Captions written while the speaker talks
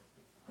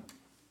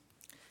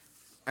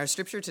Our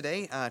scripture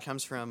today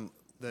comes from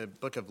the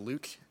book of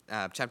Luke,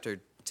 chapter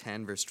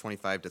 10, verse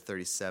 25 to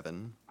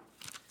 37.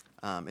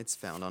 It's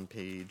found on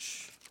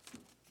page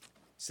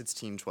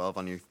 1612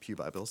 on your pew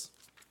Bibles.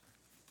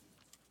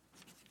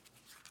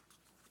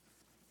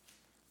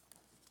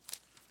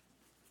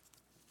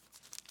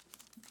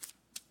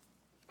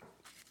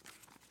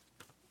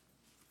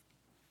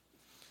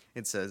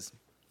 It says,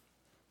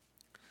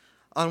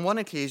 "On one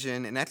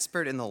occasion, an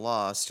expert in the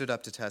law stood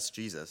up to test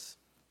Jesus.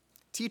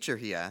 'Teacher,'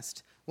 he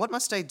asked, 'what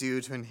must I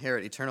do to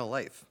inherit eternal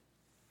life?'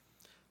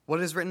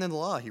 'What is written in the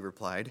law?' he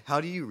replied.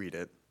 'How do you read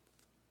it?'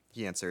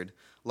 He answered,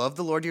 'Love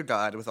the Lord your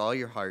God with all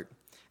your heart,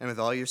 and with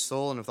all your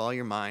soul, and with all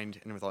your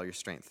mind, and with all your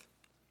strength.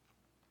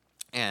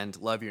 And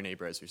love your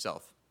neighbor as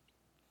yourself.'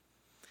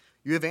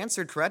 'You have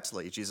answered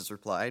correctly,' Jesus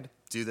replied.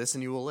 'Do this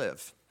and you will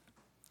live.'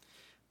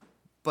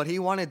 But he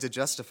wanted to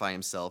justify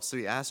himself, so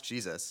he asked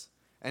Jesus,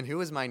 'And who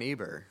is my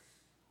neighbor?'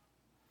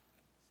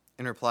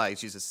 In reply,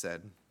 Jesus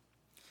said,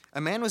 'A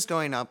man was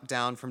going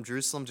down from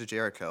Jerusalem to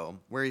Jericho,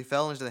 where he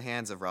fell into the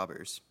hands of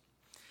robbers.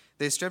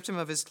 They stripped him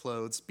of his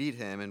clothes, beat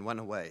him, and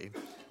went away,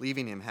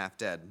 leaving him half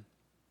dead.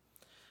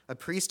 A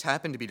priest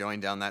happened to be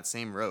going down that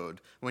same road.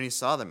 When he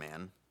saw the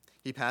man,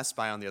 he passed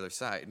by on the other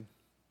side.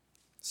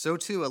 So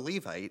too a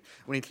Levite,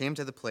 when he came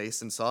to the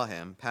place and saw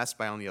him, passed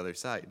by on the other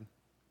side.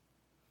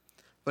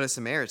 But a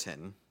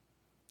Samaritan,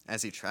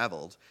 as he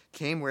traveled,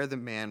 came where the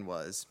man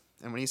was,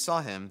 and when he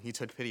saw him, he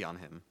took pity on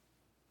him.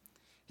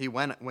 He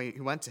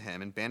went to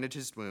him and bandaged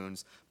his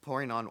wounds,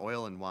 pouring on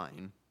oil and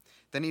wine.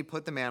 Then he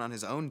put the man on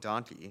his own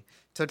donkey,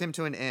 took him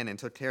to an inn, and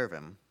took care of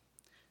him.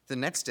 The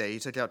next day he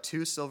took out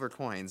 2 silver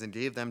coins and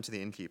gave them to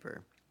the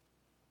innkeeper.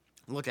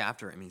 'Look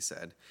after him,' he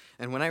said,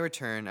 'and when I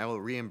return, I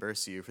will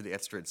reimburse you for the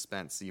extra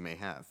expense you may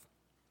have.'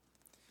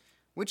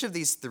 Which of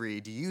these 3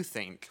 do you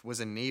think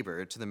was a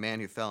neighbor to the man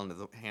who fell into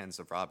the hands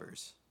of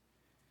robbers?"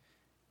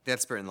 The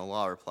expert in the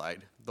law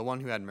replied, 'The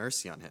one who had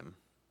mercy on him.'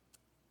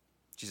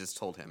 Jesus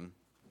told him,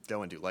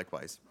 'Go and do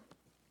likewise.'"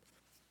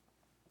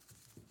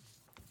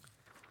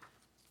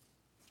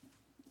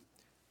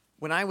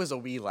 When I was a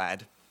wee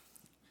lad,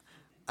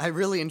 I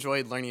really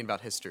enjoyed learning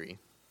about history.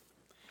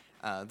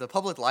 The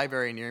public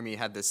library near me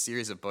had this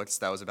series of books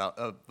that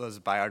was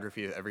a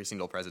biography of every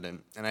single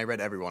president, and I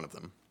read every one of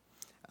them.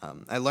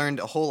 I learned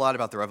a whole lot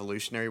about the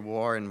Revolutionary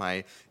War, and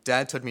my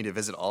dad took me to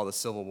visit all the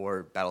Civil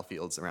War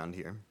battlefields around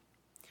here.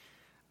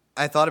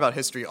 I thought about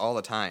history all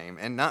the time,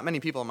 and not many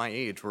people my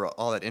age were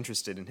all that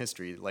interested in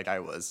history like I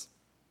was.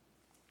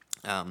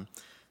 So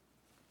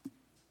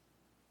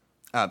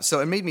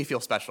it made me feel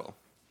special.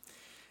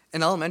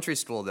 In elementary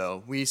school,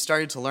 though, we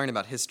started to learn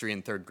about history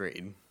in 3rd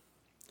grade.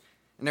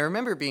 And I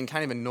remember being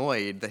kind of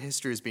annoyed that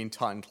history was being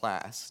taught in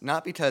class,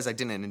 not because I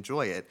didn't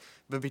enjoy it,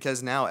 but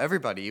because now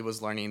everybody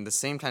was learning the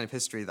same kind of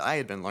history that I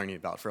had been learning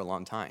about for a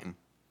long time.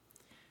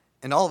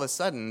 And all of a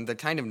sudden, the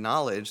kind of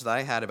knowledge that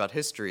I had about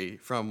history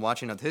from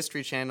watching the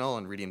History Channel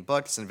and reading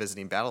books and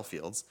visiting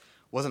battlefields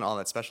wasn't all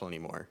that special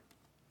anymore.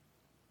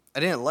 I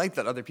didn't like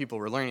that other people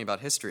were learning about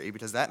history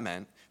because that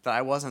meant that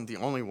I wasn't the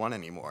only one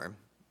anymore.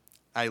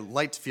 I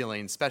liked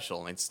feeling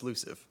special and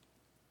exclusive.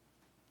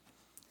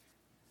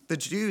 The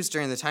Jews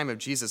during the time of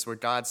Jesus were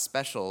God's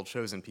special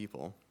chosen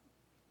people,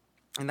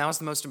 and that was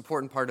the most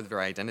important part of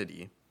their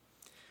identity.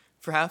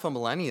 For half a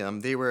millennium,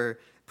 they were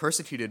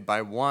persecuted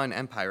by one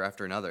empire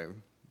after another,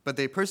 but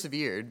they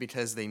persevered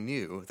because they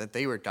knew that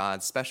they were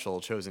God's special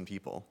chosen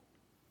people,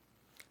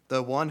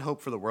 the one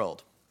hope for the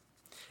world.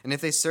 And if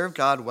they served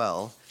God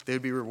well, they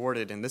would be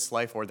rewarded in this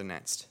life or the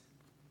next.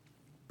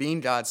 Being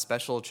God's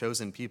special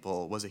chosen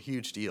people was a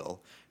huge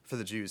deal for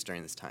the Jews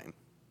during this time.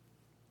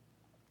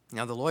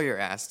 Now the lawyer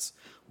asks,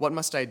 "What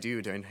must I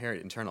do to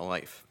inherit eternal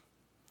life?"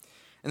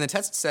 And the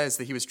text says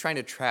that he was trying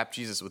to trap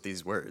Jesus with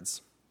these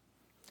words.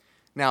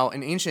 Now,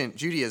 in ancient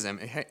Judaism,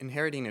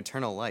 inheriting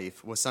eternal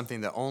life was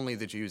something that only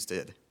the Jews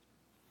did.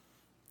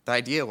 The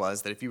idea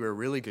was that if you were a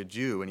really good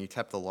Jew and you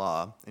kept the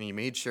law, and you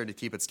made sure to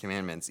keep its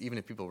commandments, even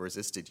if people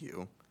resisted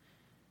you,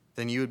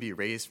 then you would be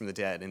raised from the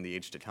dead in the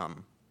age to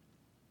come.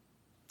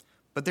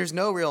 But there's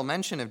no real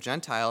mention of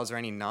Gentiles or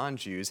any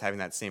non-Jews having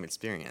that same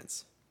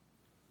experience.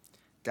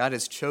 God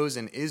has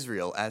chosen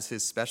Israel as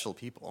his special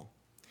people.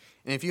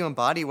 And if you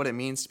embody what it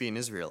means to be an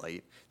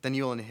Israelite, then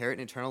you will inherit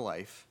eternal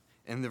life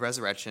and the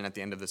resurrection at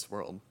the end of this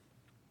world.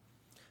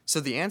 So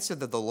the answer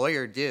that the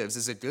lawyer gives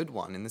is a good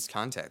one in this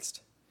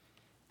context.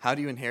 How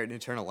do you inherit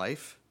eternal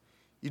life?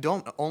 You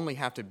don't only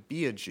have to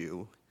be a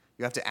Jew,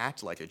 you have to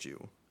act like a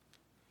Jew.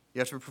 You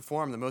have to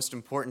perform the most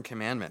important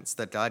commandments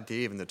that God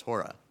gave in the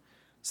Torah,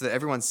 so that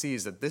everyone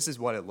sees that this is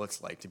what it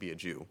looks like to be a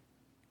Jew.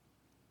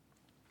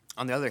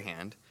 On the other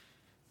hand,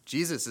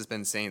 Jesus has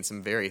been saying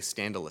some very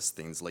scandalous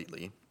things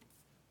lately.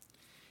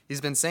 He's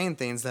been saying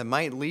things that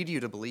might lead you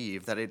to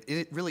believe that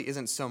it really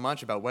isn't so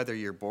much about whether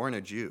you're born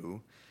a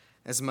Jew,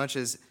 as much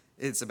as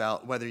it's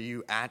about whether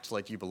you act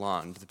like you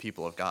belong to the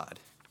people of God.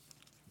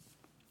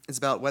 It's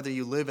about whether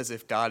you live as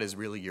if God is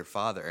really your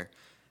father,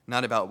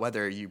 not about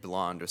whether you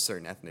belong to a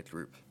certain ethnic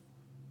group.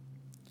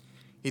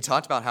 He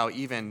talked about how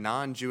even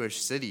non-Jewish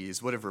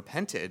cities would have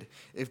repented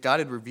if God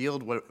had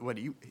revealed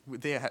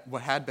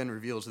what had been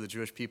revealed to the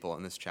Jewish people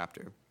in this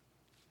chapter.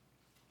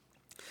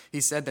 He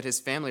said that his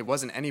family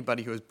wasn't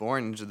anybody who was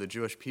born into the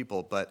Jewish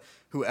people, but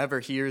whoever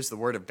hears the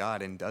word of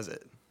God and does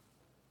it.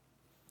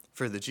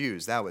 For the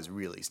Jews, that was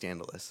really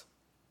scandalous.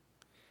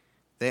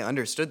 They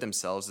understood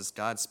themselves as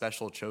God's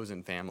special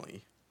chosen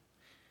family.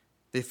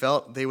 They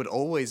felt they would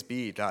always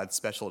be God's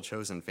special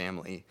chosen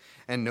family,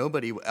 and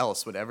nobody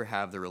else would ever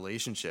have the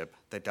relationship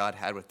that God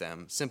had with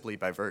them simply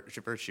by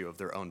virtue of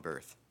their own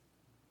birth.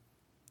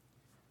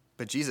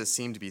 But Jesus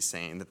seemed to be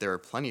saying that there are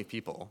plenty of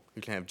people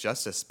who can have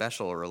just as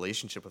special a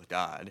relationship with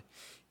God,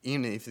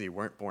 even if they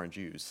weren't born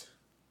Jews.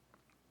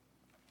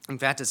 In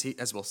fact,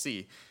 as we'll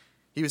see,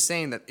 he was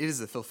saying that it is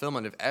the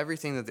fulfillment of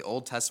everything that the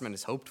Old Testament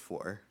has hoped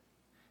for.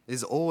 It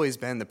has always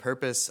been the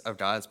purpose of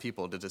God's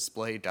people to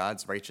display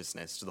God's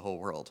righteousness to the whole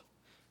world,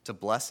 to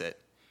bless it,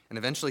 and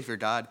eventually for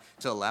God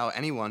to allow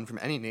anyone from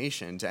any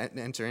nation to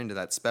enter into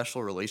that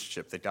special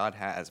relationship that God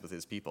has with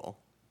his people.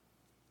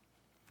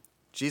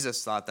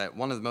 Jesus thought that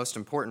one of the most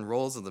important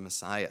roles of the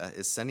Messiah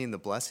is sending the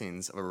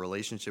blessings of a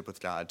relationship with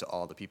God to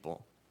all the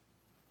people.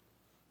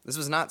 This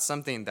was not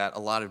something that a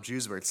lot of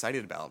Jews were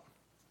excited about.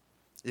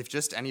 If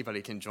just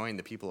anybody can join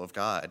the people of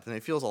God, then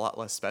it feels a lot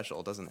less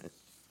special, doesn't it?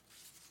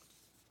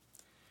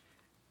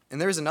 And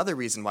there's another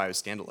reason why it was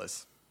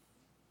scandalous.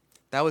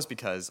 That was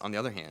because, on the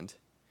other hand,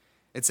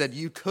 it said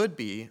you could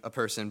be a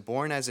person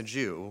born as a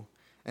Jew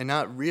and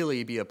not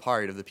really be a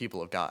part of the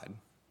people of God.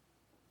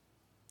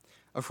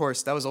 Of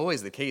course, that was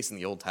always the case in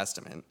the Old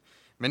Testament.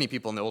 Many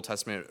people in the Old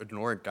Testament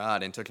ignored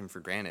God and took him for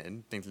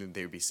granted, thinking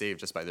they would be saved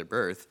just by their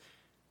birth.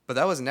 But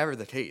that was never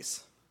the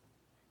case.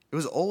 It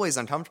was always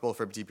uncomfortable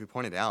for it to be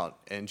pointed out,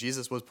 and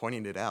Jesus was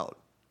pointing it out.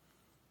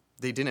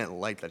 They didn't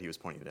like that he was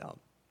pointing it out.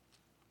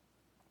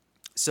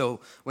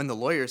 So when the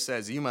lawyer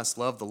says, you must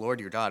love the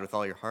Lord your God with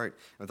all your heart,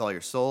 and with all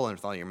your soul, and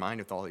with all your mind,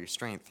 with all your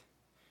strength,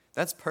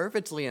 that's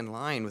perfectly in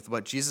line with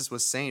what Jesus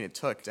was saying it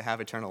took to have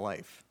eternal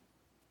life.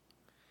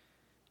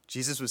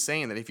 Jesus was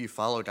saying that if you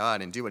follow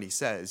God and do what he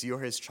says, you're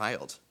his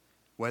child,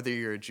 whether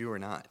you're a Jew or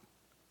not.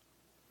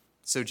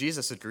 So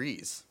Jesus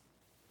agrees.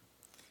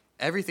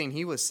 Everything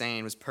he was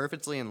saying was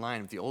perfectly in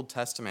line with the Old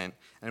Testament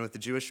and with the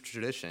Jewish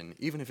tradition,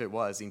 even if it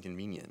was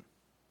inconvenient.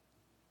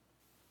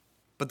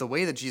 But the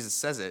way that Jesus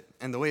says it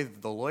and the way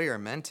that the lawyer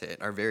meant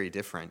it are very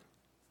different.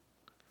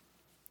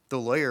 The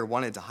lawyer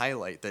wanted to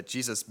highlight that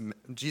Jesus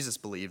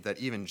believed that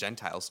even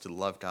Gentiles could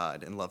love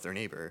God and love their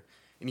neighbor,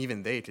 and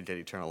even they could get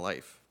eternal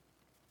life.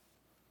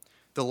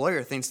 The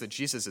lawyer thinks that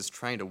Jesus is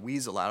trying to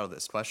weasel out of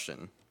this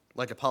question,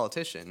 like a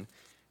politician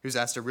who's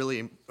asked a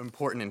really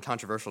important and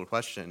controversial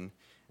question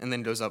and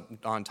then goes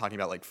on talking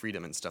about like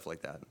freedom and stuff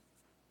like that.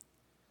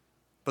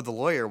 But the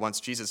lawyer wants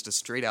Jesus to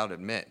straight out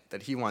admit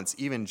that he wants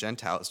even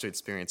Gentiles to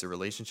experience a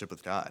relationship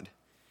with God,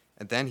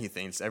 and then he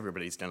thinks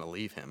everybody's going to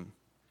leave him.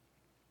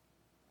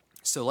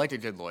 So like a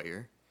good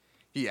lawyer,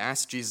 he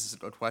asks Jesus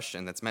a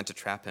question that's meant to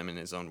trap him in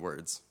his own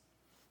words.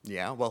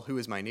 Yeah, well, who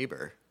is my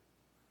neighbor?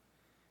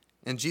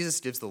 And Jesus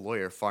gives the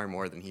lawyer far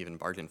more than he even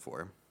bargained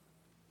for.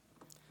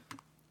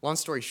 Long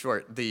story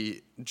short,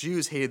 the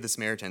Jews hated the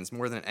Samaritans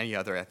more than any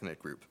other ethnic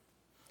group.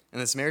 And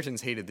the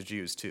Samaritans hated the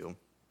Jews too.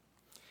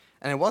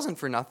 And it wasn't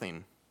for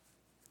nothing.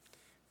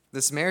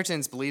 The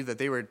Samaritans believed that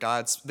they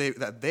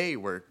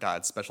were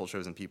God's special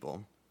chosen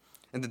people,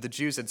 and that the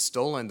Jews had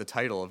stolen the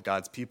title of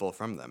God's people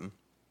from them.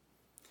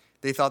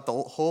 They thought the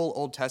whole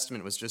Old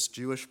Testament was just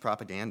Jewish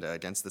propaganda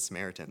against the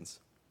Samaritans.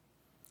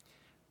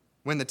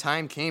 When the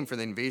time came for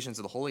the invasions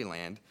of the Holy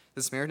Land,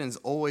 the Samaritans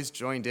always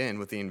joined in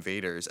with the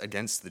invaders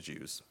against the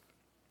Jews.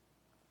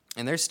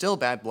 And there's still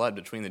bad blood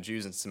between the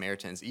Jews and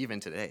Samaritans even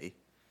today.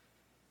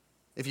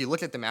 If you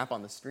look at the map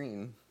on the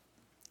screen,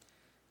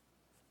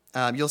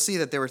 you'll see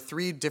that there were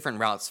 3 different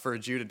routes for a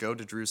Jew to go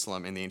to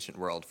Jerusalem in the ancient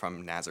world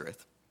from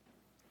Nazareth.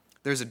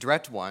 There's a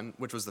direct one,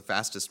 which was the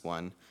fastest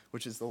one,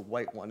 which is the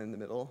white one in the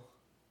middle.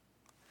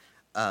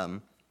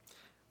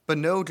 But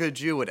no good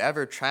Jew would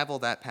ever travel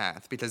that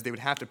path because they would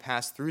have to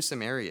pass through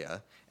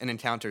Samaria and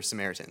encounter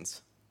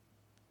Samaritans.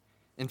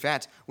 In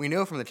fact, we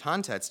know from the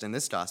context in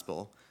this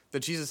gospel that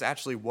Jesus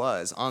actually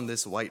was on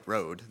this white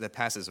road that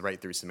passes right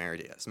through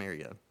Samaria.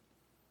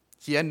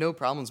 He had no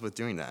problems with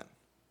doing that.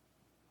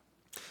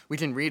 We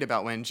can read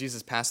about when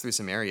Jesus passed through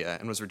Samaria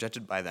and was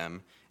rejected by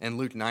them in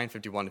Luke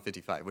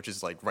 9:51-55, which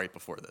is like right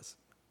before this.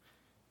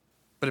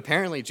 But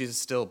apparently Jesus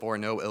still bore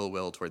no ill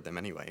will toward them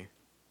anyway.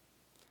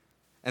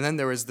 And then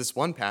there was this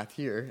one path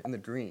here in the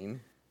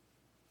green.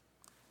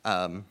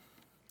 But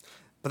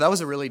that was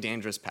a really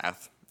dangerous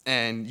path,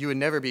 and you would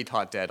never be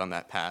caught dead on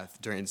that path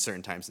during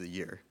certain times of the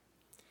year.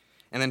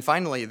 And then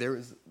finally, there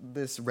was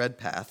this red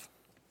path.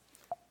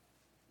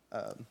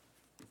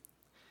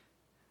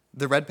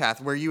 The red path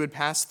where you would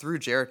pass through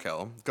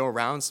Jericho, go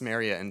around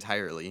Samaria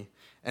entirely,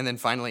 and then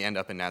finally end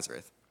up in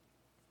Nazareth.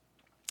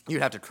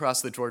 You'd have to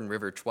cross the Jordan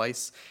River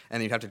twice,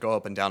 and you'd have to go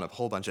up and down a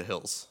whole bunch of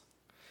hills.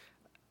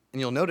 And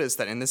you'll notice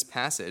that in this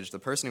passage, the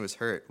person who was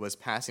hurt was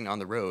passing on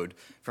the road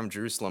from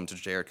Jerusalem to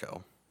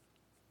Jericho.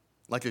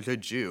 Like a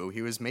good Jew,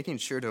 he was making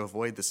sure to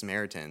avoid the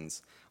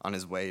Samaritans on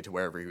his way to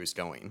wherever he was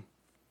going.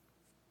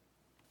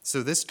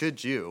 So this good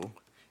Jew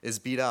is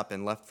beat up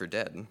and left for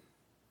dead,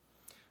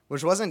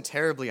 which wasn't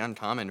terribly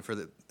uncommon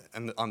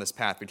on this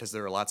path because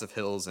there were lots of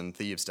hills and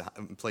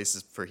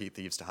places for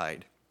thieves to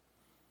hide.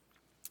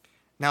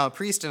 Now, a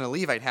priest and a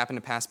Levite happen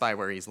to pass by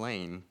where he's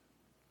laying.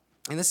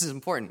 And this is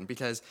important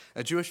because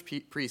a Jewish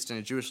priest and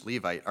a Jewish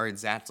Levite are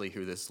exactly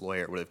who this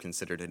lawyer would have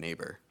considered a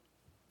neighbor.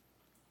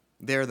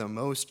 They're the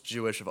most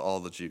Jewish of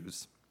all the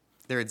Jews.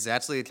 They're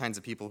exactly the kinds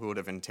of people who would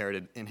have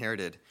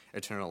inherited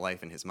eternal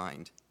life in his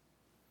mind.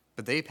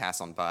 But they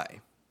pass on by.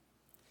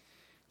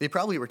 They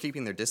probably were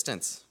keeping their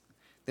distance.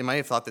 They might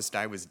have thought this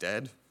guy was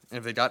dead, and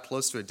if they got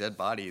close to a dead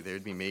body, they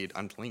would be made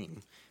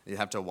unclean. They'd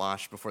have to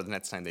wash before the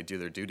next time they do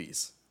their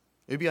duties.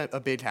 It would be a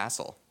big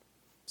hassle,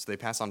 so they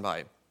pass on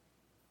by.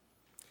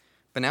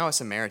 But now a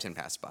Samaritan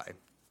passed by.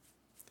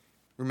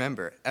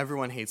 Remember,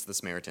 everyone hates the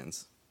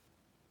Samaritans.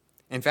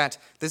 In fact,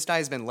 this guy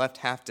has been left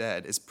half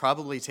dead, is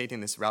probably taking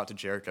this route to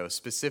Jericho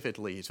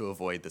specifically to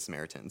avoid the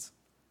Samaritans.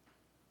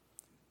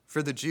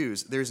 For the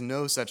Jews, there's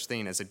no such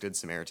thing as a good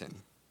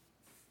Samaritan.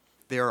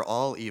 They are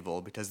all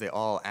evil because they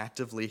all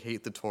actively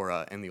hate the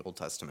Torah and the Old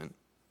Testament.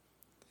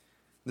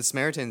 The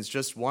Samaritans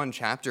just one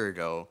chapter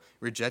ago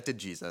rejected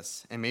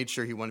Jesus and made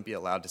sure he wouldn't be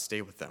allowed to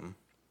stay with them.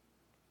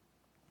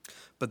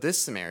 But this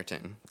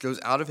Samaritan goes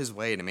out of his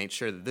way to make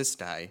sure that this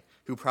guy,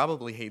 who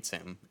probably hates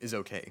him, is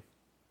okay.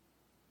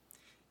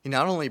 He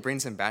not only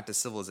brings him back to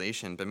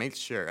civilization, but makes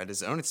sure, at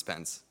his own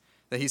expense,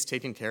 that he's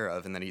taken care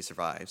of and that he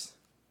survives.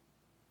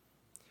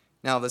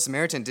 Now, the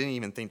Samaritan didn't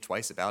even think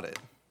twice about it.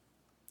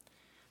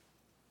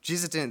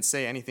 Jesus didn't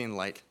say anything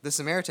like, the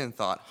Samaritan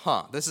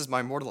thought, this is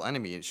my mortal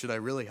enemy, should I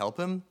really help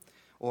him?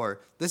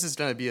 Or, this is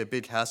going to be a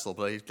big hassle,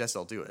 but I guess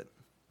I'll do it.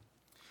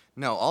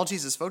 No, all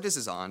Jesus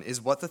focuses on is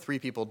what the three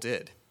people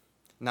did,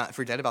 not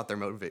forget about their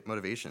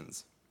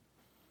motivations.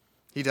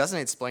 He doesn't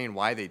explain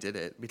why they did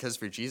it, because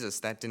for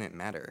Jesus, that didn't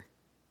matter.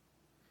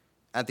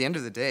 At the end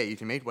of the day, you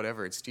can make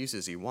whatever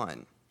excuses you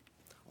want.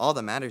 All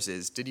that matters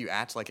is, did you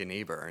act like a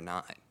neighbor or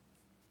not?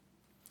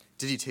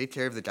 Did you take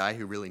care of the guy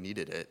who really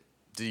needed it?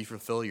 Did you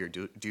fulfill your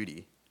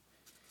duty?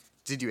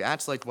 Did you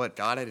act like what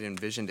God had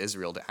envisioned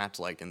Israel to act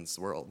like in this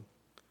world?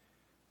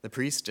 The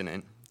priest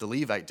didn't, the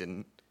Levite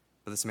didn't,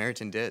 but the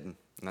Samaritan did, and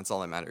that's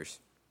all that matters.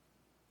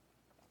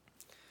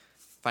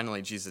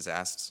 Finally, Jesus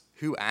asks,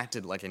 who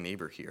acted like a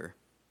neighbor here?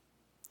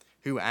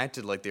 Who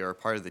acted like they were a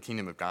part of the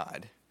kingdom of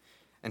God?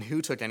 And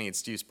who took any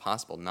excuse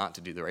possible not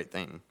to do the right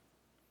thing?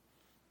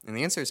 And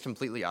the answer is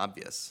completely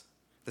obvious.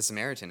 The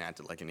Samaritan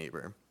acted like a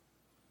neighbor.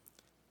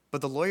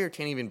 But the lawyer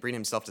can't even bring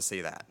himself to say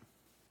that.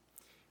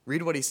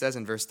 Read what he says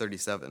in verse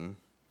 37.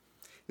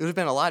 It would have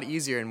been a lot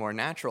easier and more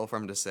natural for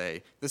him to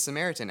say, the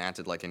Samaritan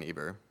acted like a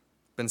neighbor.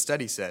 But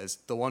instead he says,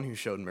 the one who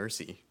showed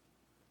mercy.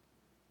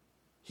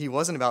 He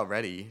wasn't about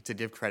ready to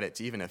give credit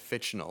to even a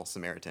fictional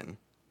Samaritan.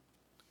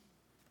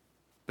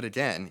 But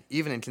again,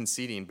 even in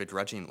conceding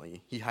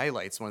begrudgingly, he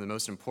highlights one of the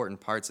most important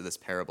parts of this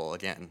parable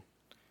again.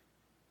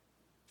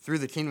 Through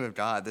the kingdom of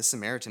God, this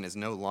Samaritan is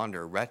no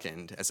longer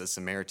reckoned as a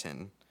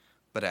Samaritan,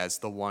 but as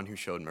the one who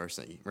showed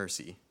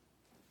mercy.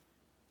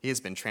 He has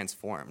been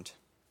transformed.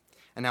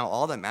 And now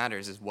all that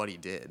matters is what he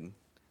did,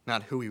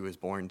 not who he was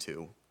born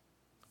to.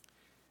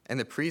 And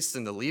the priest's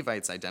and the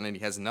Levite's identity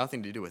has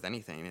nothing to do with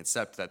anything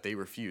except that they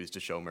refuse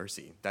to show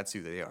mercy. That's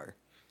who they are.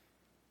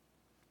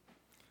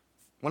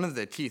 One of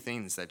the key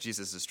things that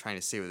Jesus is trying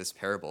to say with this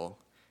parable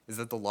is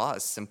that the law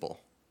is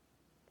simple.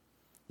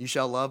 You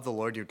shall love the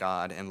Lord your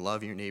God and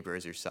love your neighbor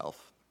as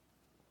yourself.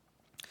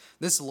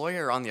 This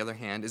lawyer, on the other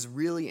hand, is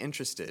really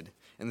interested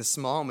in the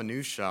small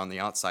minutiae on the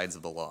outsides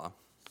of the law.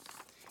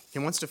 He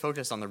wants to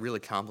focus on the really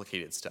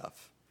complicated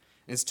stuff,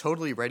 and is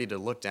totally ready to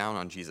look down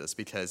on Jesus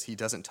because he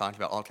doesn't talk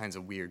about all kinds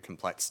of weird,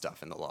 complex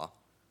stuff in the law.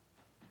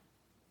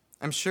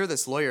 I'm sure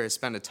this lawyer has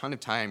spent a ton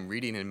of time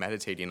reading and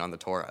meditating on the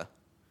Torah.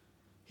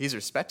 He's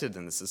respected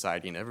in the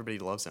society, and everybody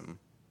loves him.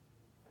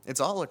 It's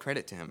all a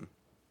credit to him.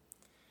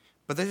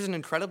 But there's an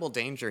incredible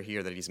danger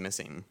here that he's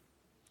missing,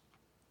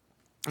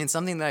 and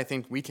something that I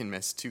think we can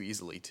miss too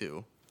easily,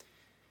 too.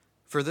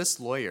 For this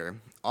lawyer,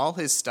 all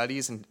his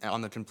studies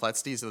on the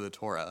complexities of the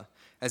Torah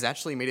has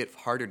actually made it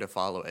harder to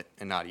follow it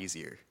and not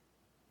easier.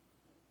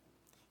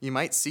 You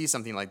might see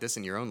something like this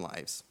in your own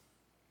lives.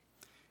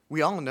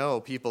 We all know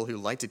people who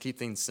like to keep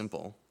things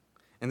simple,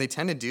 and they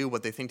tend to do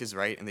what they think is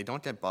right, and they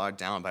don't get bogged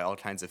down by all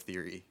kinds of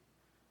theory.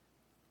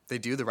 They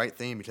do the right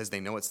thing because they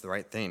know it's the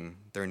right thing.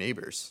 They're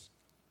neighbors.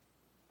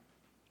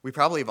 We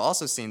probably have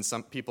also seen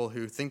some people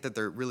who think that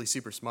they're really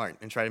super smart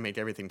and try to make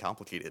everything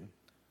complicated.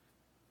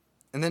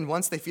 And then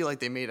once they feel like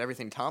they made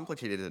everything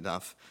complicated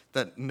enough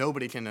that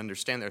nobody can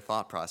understand their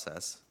thought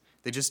process,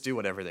 they just do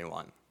whatever they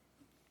want.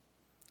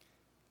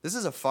 This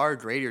is a far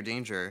greater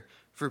danger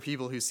for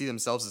people who see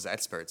themselves as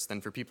experts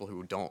than for people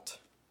who don't.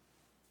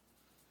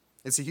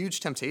 It's a huge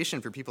temptation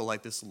for people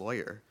like this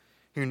lawyer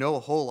who know a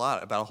whole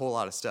lot about a whole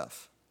lot of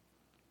stuff.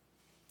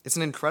 It's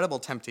an incredible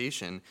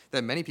temptation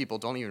that many people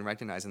don't even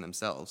recognize in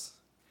themselves,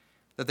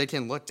 that they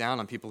can look down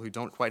on people who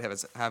don't quite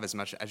have as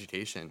much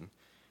education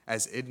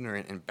as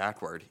ignorant and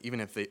backward, even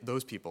if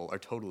those people are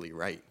totally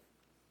right.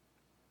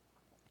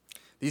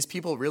 These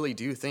people really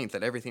do think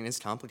that everything is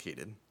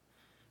complicated,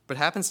 but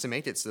happens to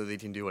make it so they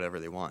can do whatever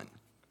they want.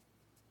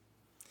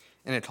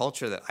 In a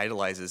culture that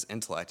idolizes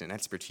intellect and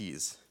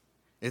expertise,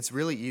 it's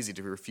really easy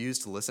to refuse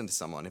to listen to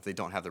someone if they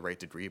don't have the right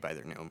degree by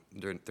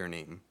their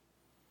name.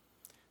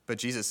 But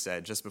Jesus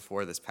said just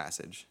before this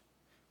passage,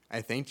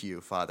 "I thank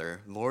you,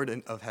 Father, Lord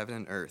of heaven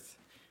and earth,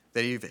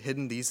 that you've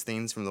hidden these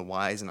things from the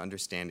wise and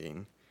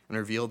understanding and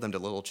revealed them to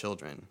little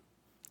children.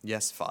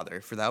 Yes,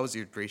 Father, for that was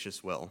your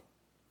gracious will.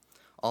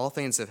 All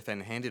things have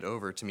been handed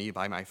over to me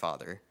by my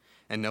Father,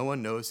 and no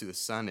one knows who the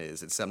Son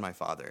is except my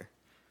Father,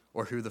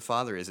 or who the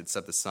Father is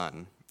except the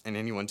Son, and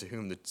anyone to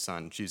whom the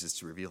Son chooses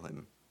to reveal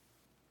him."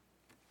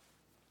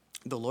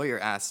 The lawyer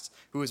asked,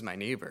 "Who is my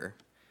neighbor?"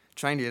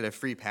 trying to get a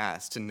free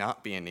pass to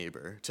not be a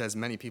neighbor to as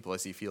many people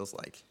as he feels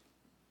like.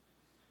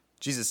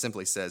 Jesus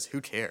simply says,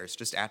 "Who cares?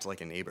 Just act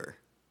like a neighbor."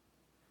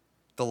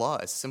 The law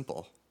is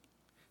simple.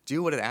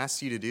 Do what it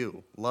asks you to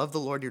do. Love the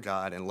Lord your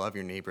God and love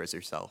your neighbor as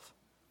yourself.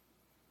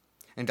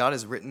 And God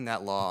has written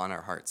that law on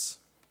our hearts.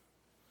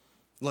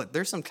 Look,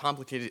 there's some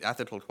complicated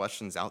ethical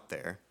questions out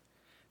there,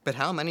 but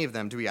how many of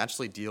them do we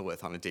actually deal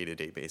with on a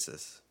day-to-day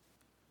basis?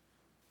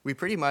 We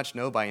pretty much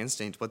know by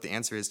instinct what the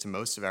answer is to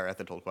most of our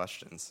ethical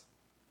questions.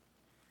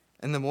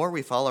 And the more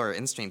we follow our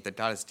instinct that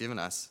God has given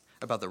us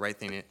about what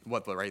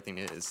the right thing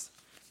is,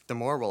 the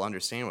more we'll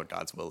understand what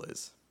God's will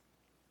is.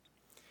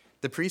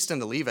 The priest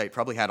and the Levite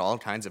probably had all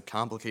kinds of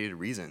complicated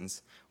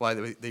reasons why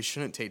they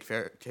shouldn't take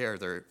care of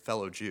their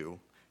fellow Jew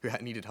who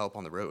needed help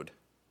on the road.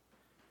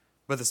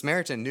 But the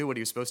Samaritan knew what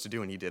he was supposed to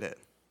do, and he did it.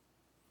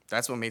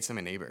 That's what makes him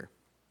a neighbor.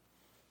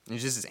 And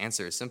Jesus'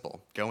 answer is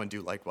simple: go and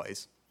do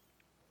likewise.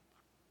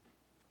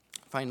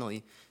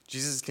 Finally,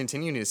 Jesus is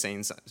continuing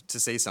to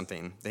say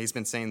something that he's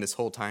been saying this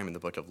whole time in the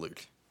book of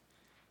Luke.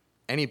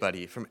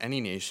 Anybody from any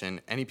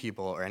nation, any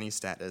people, or any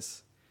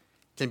status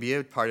can be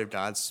a part of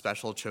God's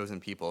special chosen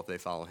people if they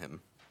follow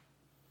him.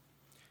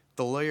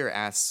 The lawyer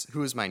asks,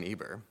 "Who is my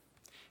neighbor?"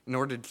 in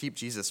order to keep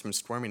Jesus from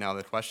squirming out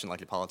of the question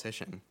like a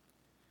politician.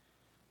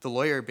 The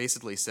lawyer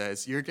basically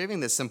says, "You're giving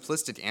this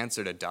simplistic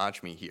answer to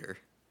dodge me here.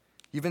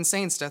 You've been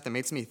saying stuff that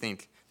makes me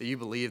think that you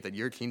believe that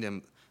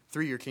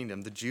through your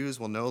kingdom, the Jews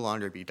will no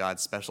longer be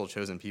God's special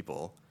chosen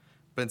people,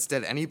 but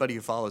instead anybody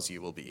who follows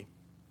you will be,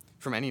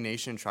 from any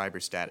nation, tribe,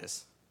 or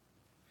status.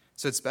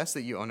 So it's best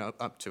that you own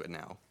up to it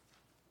now."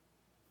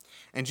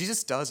 And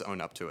Jesus does own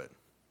up to it.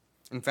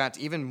 In fact,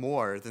 even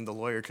more than the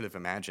lawyer could have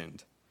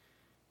imagined.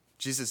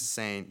 Jesus is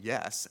saying,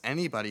 yes,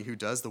 anybody who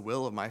does the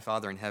will of my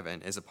Father in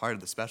heaven is a part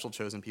of the special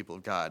chosen people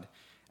of God.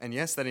 And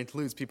yes, that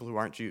includes people who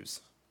aren't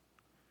Jews.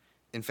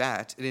 In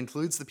fact, it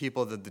includes the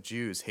people that the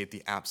Jews hate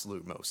the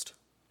absolute most.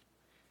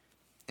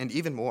 And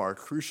even more,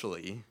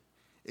 crucially,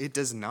 it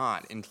does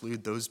not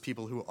include those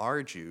people who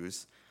are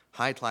Jews,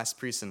 high-class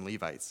priests and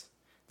Levites,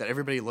 that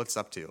everybody looks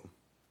up to,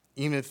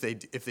 even if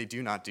they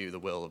do not do the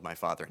will of my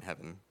Father in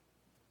heaven.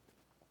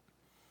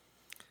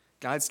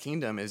 God's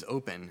kingdom is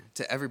open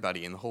to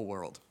everybody in the whole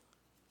world.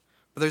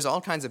 But there's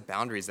all kinds of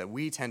boundaries that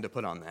we tend to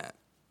put on that.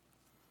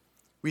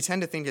 We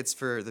tend to think it's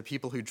for the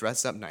people who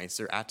dress up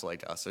nice or act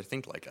like us or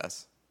think like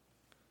us.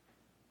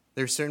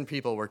 There's certain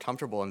people we're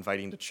comfortable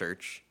inviting to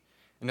church,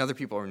 and other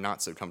people we're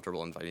not so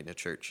comfortable inviting to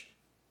church.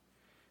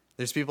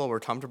 There's people we're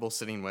comfortable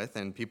sitting with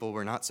and people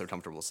we're not so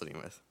comfortable sitting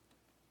with.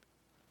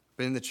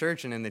 But in the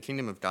church and in the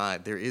kingdom of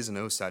God, there is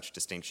no such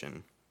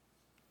distinction.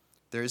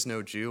 There is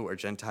no Jew or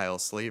Gentile,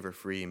 slave or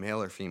free,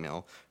 male or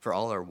female, for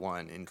all are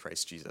one in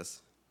Christ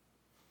Jesus.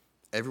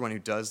 Everyone who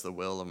does the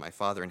will of my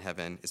Father in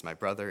heaven is my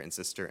brother and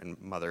sister and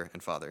mother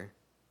and father.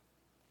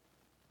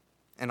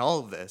 And all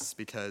of this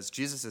because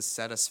Jesus has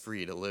set us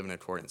free to live in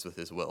accordance with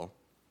his will.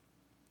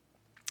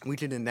 We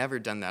could have never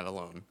done that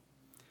alone.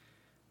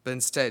 But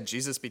instead,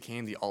 Jesus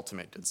became the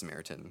ultimate Good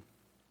Samaritan.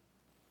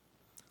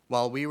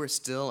 While we were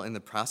still in the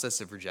process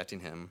of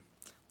rejecting him,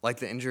 like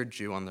the injured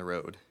Jew on the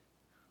road,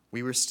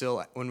 when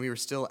we were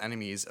still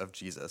enemies of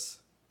Jesus,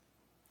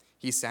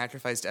 he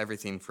sacrificed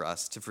everything for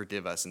us to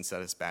forgive us and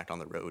set us back on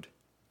the road.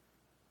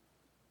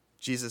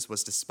 Jesus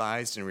was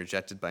despised and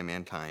rejected by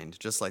mankind,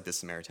 just like the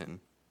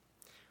Samaritan.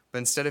 But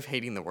instead of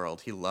hating the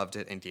world, he loved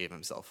it and gave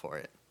himself for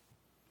it.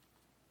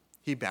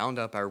 He bound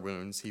up our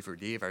wounds, he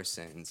forgave our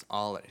sins,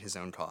 all at his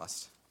own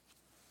cost.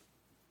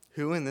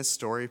 Who in this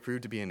story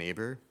proved to be a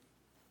neighbor?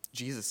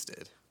 Jesus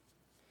did.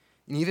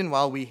 And even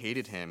while we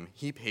hated him,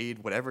 he paid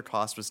whatever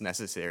cost was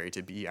necessary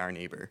to be our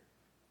neighbor.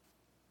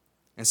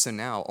 And so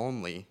now,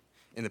 only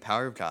in the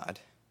power of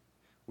God,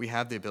 we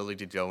have the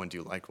ability to go and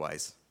do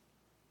likewise.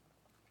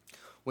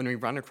 When we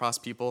run across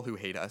people who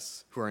hate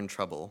us, who are in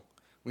trouble,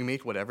 we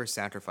make whatever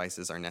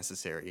sacrifices are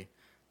necessary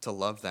to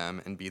love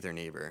them and be their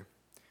neighbor,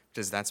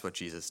 because that's what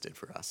Jesus did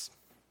for us.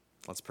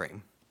 Let's pray.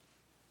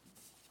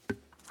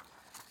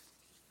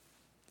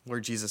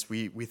 Lord Jesus,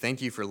 we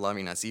thank you for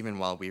loving us even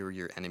while we were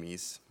your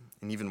enemies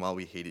and even while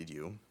we hated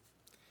you.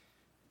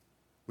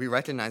 We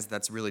recognize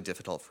that's really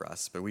difficult for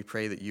us, but we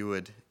pray that you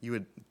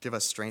would give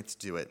us strength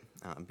to do it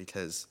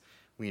because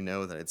we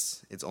know that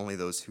it's only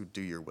those who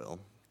do your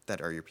will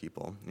that are your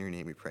people. In your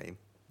name we pray.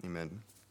 Amen.